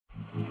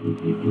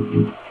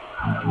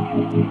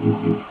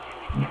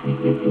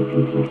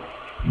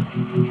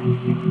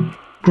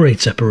Grade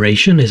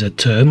separation is a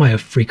term I have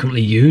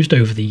frequently used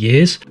over the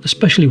years,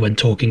 especially when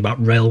talking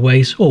about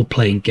railways or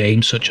playing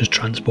games such as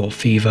Transport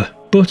Fever,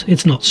 but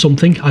it's not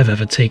something I've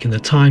ever taken the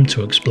time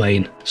to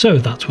explain, so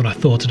that's what I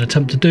thought I'd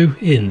attempt to do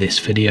in this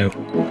video.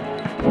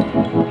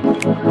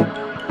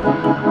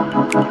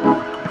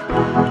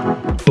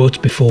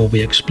 But before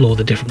we explore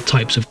the different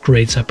types of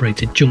grade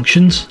separated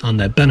junctions and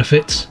their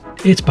benefits,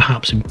 it's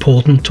perhaps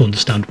important to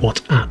understand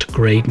what at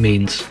grade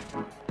means.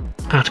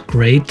 At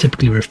grade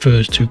typically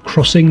refers to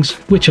crossings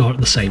which are at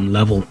the same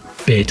level,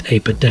 be it a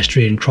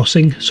pedestrian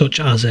crossing such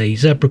as a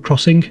zebra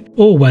crossing,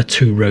 or where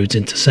two roads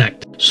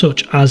intersect,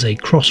 such as a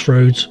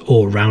crossroads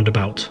or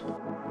roundabout.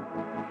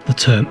 The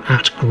term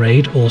at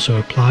grade also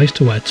applies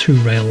to where two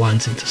rail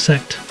lines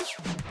intersect,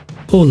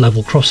 or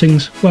level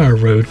crossings where a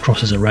road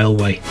crosses a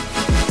railway.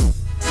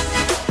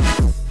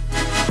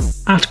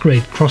 At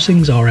grade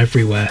crossings are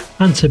everywhere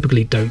and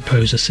typically don't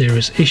pose a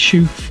serious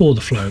issue for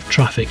the flow of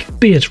traffic,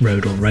 be it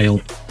road or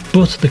rail.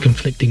 But the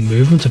conflicting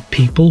movement of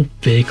people,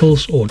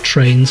 vehicles or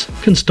trains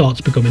can start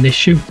to become an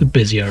issue the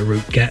busier a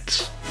route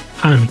gets.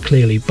 And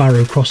clearly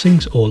barrow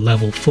crossings or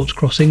level foot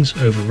crossings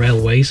over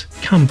railways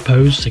can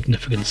pose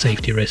significant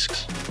safety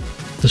risks.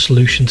 The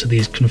solution to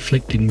these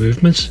conflicting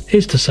movements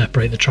is to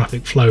separate the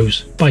traffic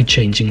flows by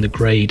changing the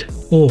grade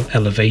or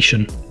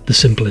elevation. The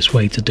simplest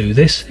way to do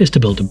this is to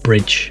build a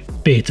bridge,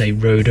 be it a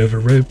road over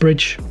road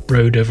bridge,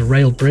 road over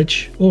rail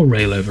bridge, or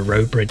rail over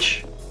road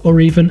bridge,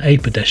 or even a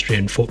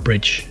pedestrian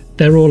footbridge.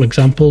 They're all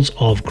examples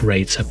of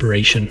grade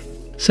separation.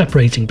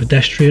 Separating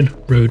pedestrian,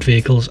 road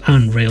vehicles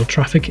and rail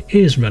traffic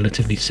is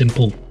relatively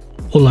simple,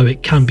 although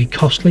it can be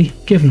costly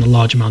given the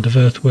large amount of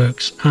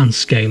earthworks and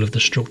scale of the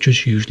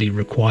structures usually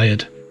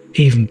required.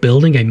 Even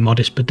building a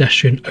modest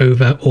pedestrian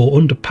over or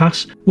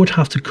underpass would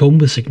have to come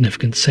with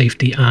significant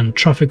safety and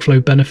traffic flow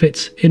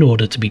benefits in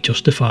order to be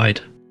justified.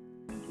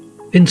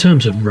 In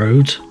terms of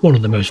roads, one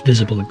of the most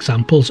visible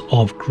examples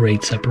of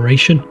grade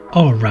separation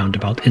are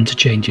roundabout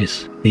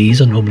interchanges.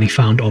 These are normally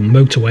found on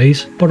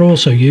motorways, but are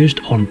also used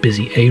on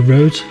busy A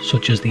roads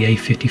such as the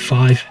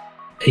A55,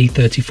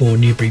 A34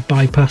 Newbury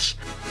Bypass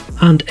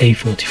and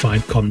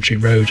A45 Coventry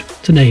Road,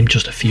 to name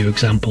just a few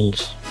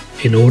examples.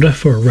 In order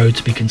for a road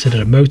to be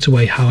considered a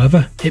motorway,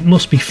 however, it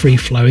must be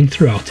free-flowing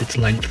throughout its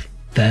length.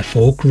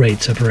 Therefore,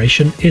 grade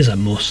separation is a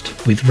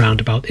must, with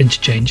roundabout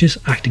interchanges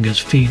acting as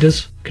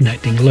feeders,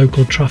 connecting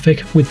local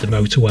traffic with the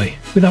motorway,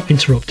 without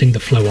interrupting the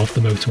flow of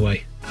the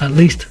motorway. At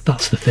least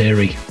that's the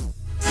theory.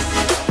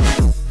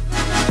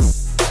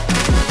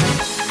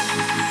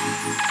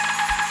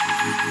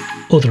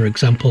 Other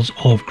examples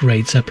of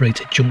grade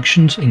separated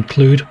junctions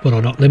include, but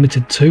are not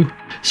limited to,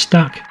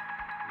 stack,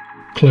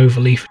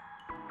 cloverleaf,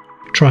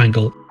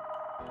 triangle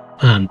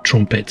and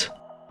trumpet,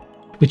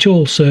 which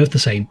all serve the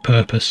same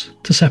purpose,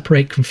 to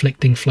separate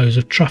conflicting flows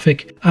of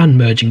traffic and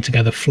merging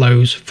together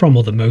flows from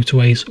other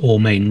motorways or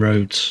main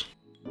roads.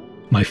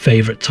 My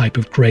favourite type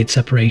of grade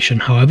separation,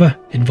 however,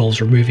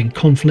 involves removing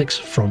conflicts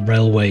from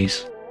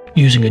railways,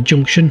 using a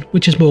junction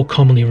which is more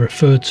commonly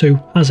referred to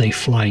as a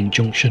flying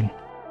junction.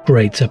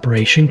 Grade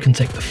separation can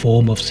take the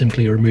form of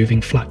simply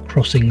removing flat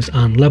crossings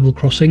and level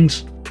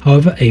crossings.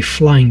 However, a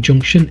flying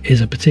junction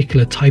is a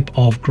particular type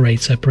of grade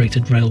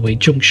separated railway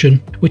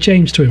junction which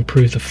aims to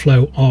improve the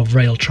flow of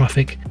rail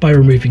traffic by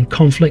removing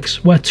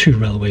conflicts where two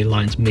railway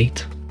lines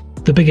meet.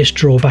 The biggest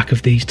drawback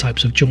of these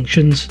types of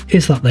junctions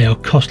is that they are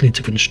costly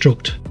to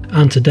construct,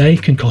 and today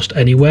can cost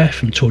anywhere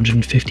from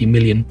 £250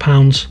 million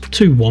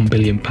to £1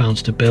 billion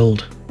to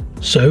build.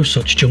 So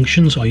such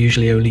junctions are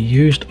usually only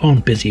used on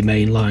busy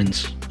main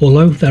lines,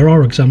 although there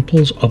are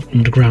examples of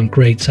underground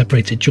grade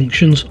separated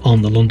junctions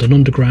on the London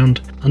Underground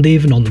and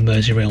even on the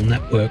Merseyrail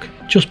network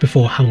just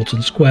before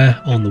Hamilton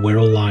Square on the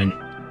Wirral line.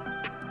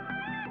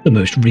 The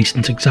most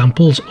recent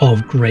examples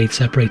of grade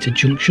separated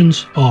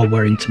junctions are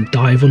Warrington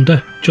Dive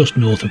Under just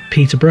north of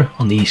Peterborough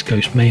on the East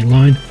Coast Main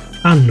Line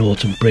and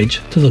Norton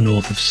Bridge to the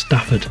north of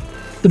Stafford.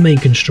 The main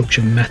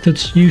construction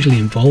methods usually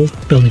involve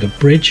building a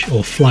bridge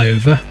or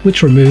flyover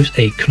which removes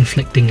a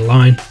conflicting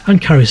line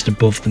and carries it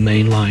above the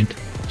main line.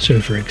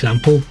 So for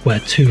example, where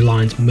two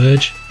lines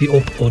merge, the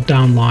up or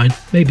down line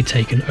may be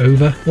taken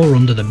over or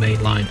under the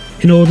main line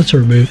in order to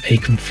remove a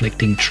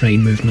conflicting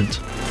train movement.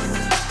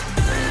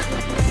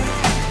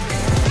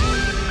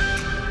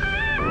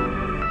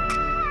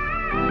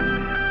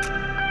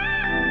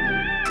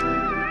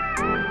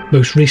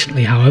 Most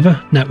recently,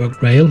 however,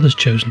 Network Rail has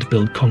chosen to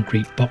build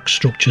concrete box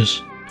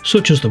structures,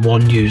 such as the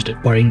one used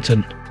at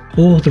Warrington,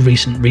 or the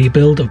recent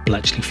rebuild of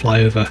Bletchley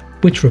Flyover,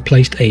 which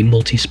replaced a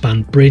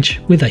multi-span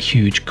bridge with a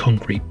huge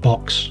concrete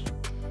box.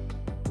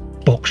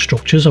 Box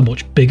structures are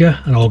much bigger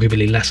and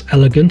arguably less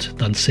elegant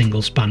than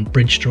single-span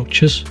bridge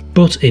structures,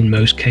 but in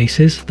most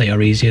cases they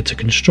are easier to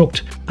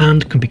construct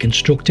and can be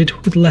constructed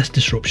with less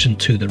disruption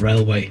to the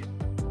railway.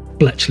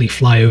 Bletchley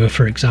Flyover,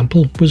 for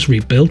example, was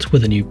rebuilt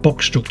with a new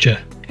box structure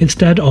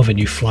instead of a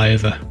new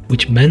flyover,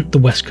 which meant the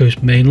West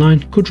Coast Main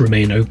Line could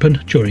remain open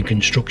during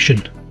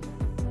construction.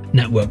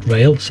 Network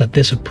Rail said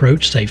this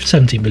approach saved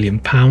 £70 million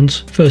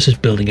versus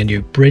building a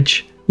new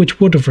bridge, which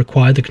would have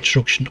required the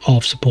construction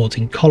of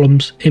supporting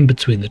columns in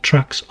between the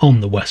tracks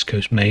on the West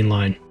Coast Main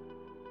Line.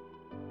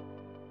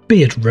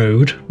 Be it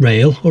road,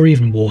 rail or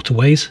even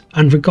waterways,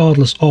 and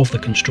regardless of the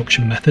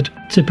construction method,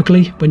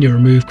 typically when you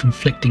remove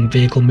conflicting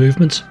vehicle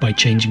movements by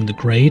changing the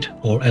grade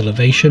or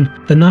elevation,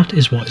 then that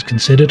is what is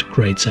considered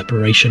grade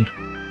separation.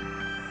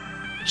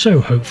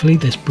 So hopefully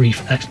this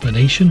brief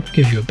explanation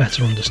gives you a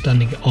better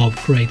understanding of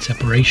grade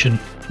separation.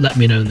 Let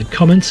me know in the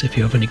comments if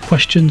you have any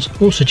questions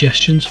or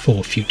suggestions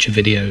for future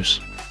videos.